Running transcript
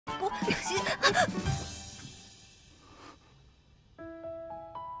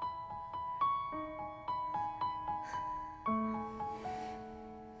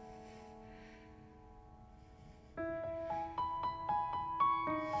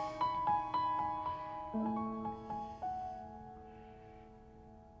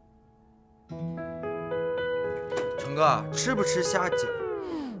成哥，吃不吃虾饺？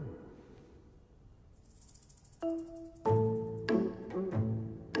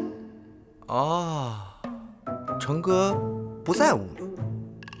哦，成哥不在屋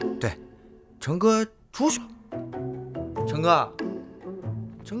里。对，成哥出去了。成哥，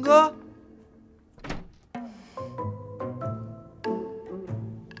成哥，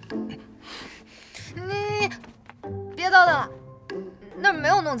你别叨叨了，那儿没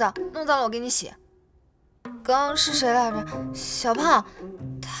有弄脏，弄脏了我给你洗。刚刚是谁来着？小胖，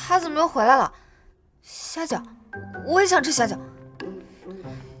他怎么又回来了？虾饺，我也想吃虾饺。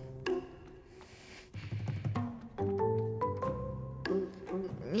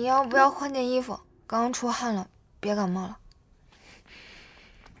你要不要换件衣服？刚刚出汗了，别感冒了。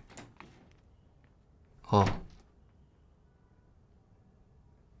哦。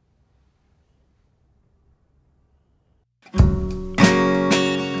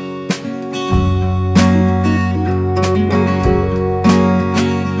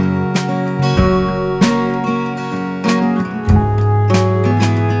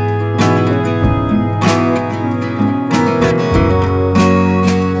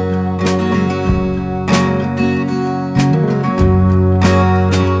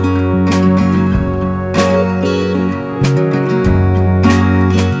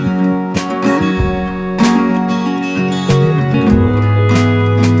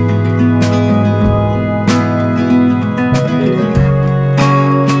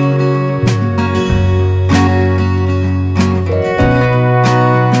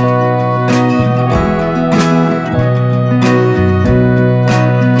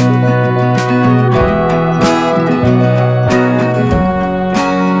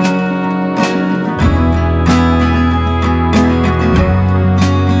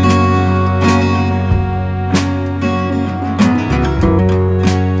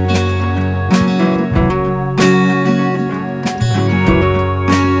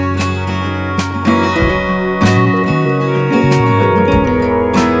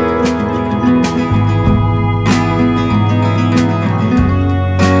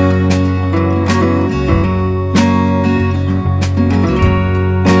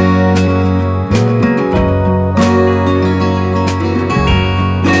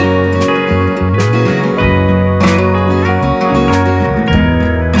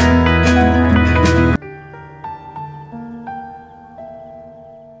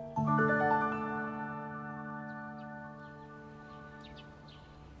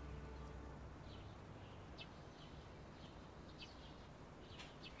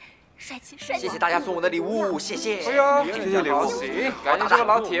帅气帅气！谢谢大家送我的礼物，谢谢。哎呀，谢谢礼物，感谢这个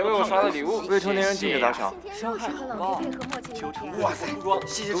老铁为我刷的礼物，未成年人禁止打赏。伤害很高，哇塞，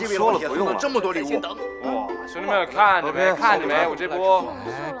谢谢这位老铁送了这么多礼物。哇，兄弟们看着没？看着没？我这波。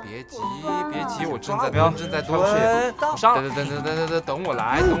哎，别急别急，我正在蹲，正在蹲。我上。等我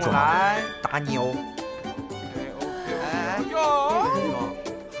来，等我来。打你哦！哎呦，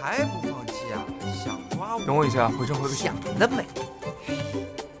还不放弃啊？想抓我？等我一下，回正回个想得美！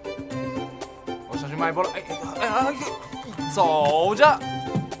我上去卖波了，哎，走着。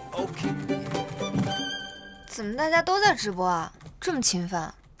OK。怎么大家都在直播啊？这么勤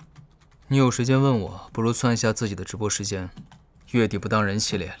奋？你有时间问我，不如算一下自己的直播时间。月底不当人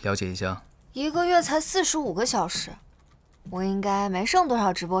系列，了解一下。一个月才45个小时，我应该没剩多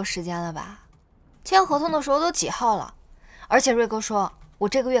少直播时间了吧？签合同的时候都几号了？而且瑞哥说我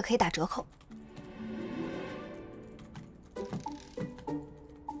这个月可以打折扣。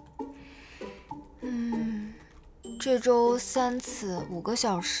这周3次5个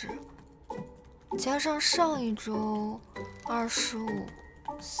小时，加上上一周25、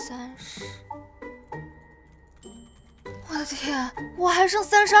30，我的天，我还剩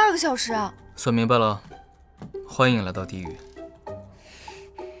32个小时啊！算明白了，欢迎来到地狱。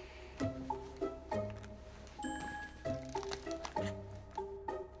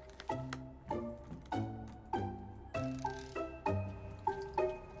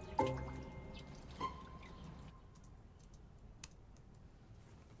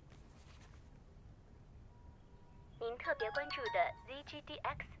特别关注的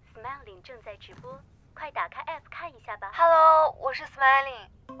ZGDX Smiling 正在直播，快打开 App 看一下吧。Hello， 我是 Smiling，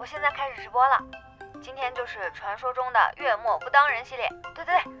 我现在开始直播了。今天就是传说中的月末不当人系列，对，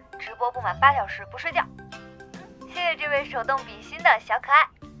直播不满8小时不睡觉。谢谢这位手动比心的小可爱。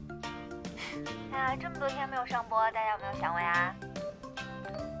哎呀，这么多天没有上播，大家有没有想我呀？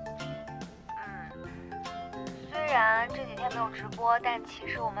虽然这几天没有直播，但其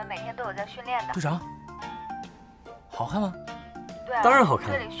实我们每天都有在训练的。队长，好看吗？对啊，当然好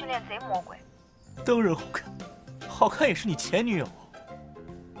看。这里训练贼魔鬼。当然好看，好看也是你前女友。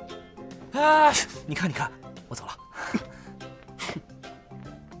啊，你看，我走了。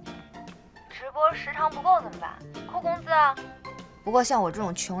直播时长不够怎么办？扣工资啊！不过像我这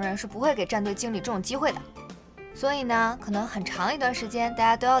种穷人是不会给战队经理这种机会的，所以呢，可能很长一段时间大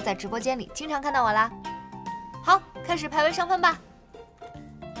家都要在直播间里经常看到我啦。好，开始排位上分吧。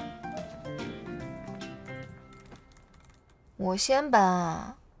我先搬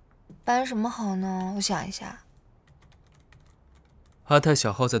啊，搬什么好呢？我想一下。阿泰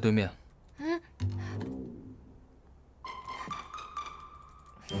小号在对面。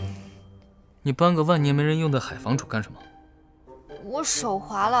你搬个万年没人用的海房主干什么？我手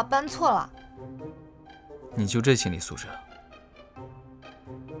滑了，搬错了。你就这心理素质？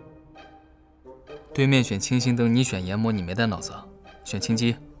对面选清新灯，你选研磨，你没带脑子啊？选清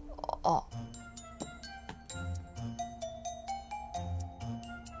机。哦。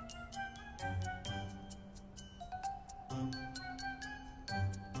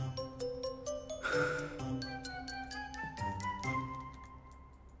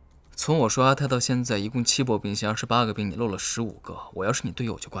从我说阿泰到现在，一共7波兵线，28个兵，你漏了15个。我要是你队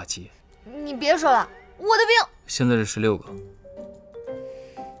友，我就挂机。你别说了，我的兵。现在是16个。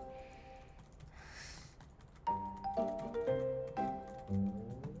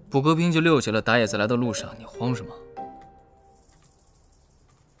补个兵就6级了，打野在来的路上，你慌什么？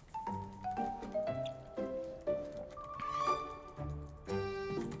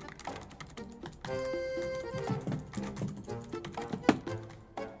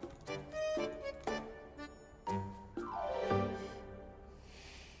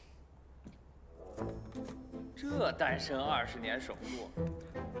这单身20年守住，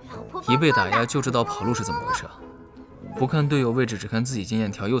一被打压就知道跑路是怎么回事？不看队友位置，只看自己经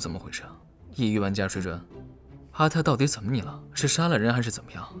验条又怎么回事？异域玩家水准？阿泰到底怎么你了？是杀了人还是怎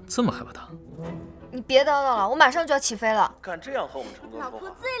么样？这么害怕他？你别叨叨了，我马上就要起飞了。敢这样和我们成哥说话，老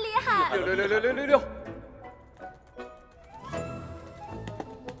婆最厉害。6。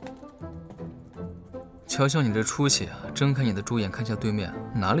瞧瞧你这出息，睁开你的猪眼看向对面，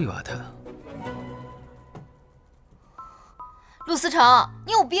哪里有阿泰啊？陆思成，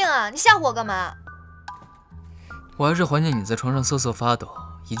你有病啊！你吓唬我干嘛？我还是怀念你在床上瑟瑟发抖，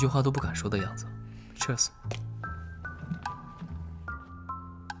一句话都不敢说的样子。Cheers。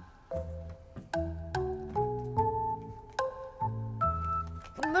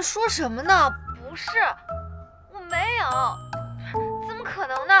你们说什么呢？不是，我没有，怎么可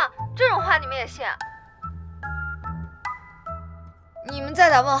能呢？这种话你们也信？你们再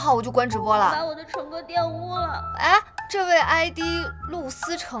打问号，我就关直播了。把我的成哥玷污了。哎，这位 ID 陆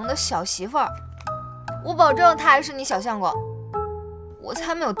思成的小媳妇儿，我保证她还是你小相公，我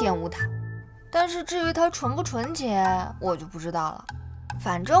才没有玷污她。但是至于她纯不纯洁，我就不知道了。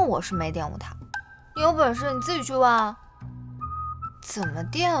反正我是没玷污她，你有本事你自己去问啊。怎么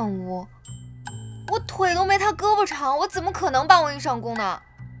玷污？我腿都没她胳膊长，我怎么可能霸王硬上弓呢？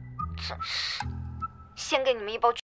真是，先给你们一包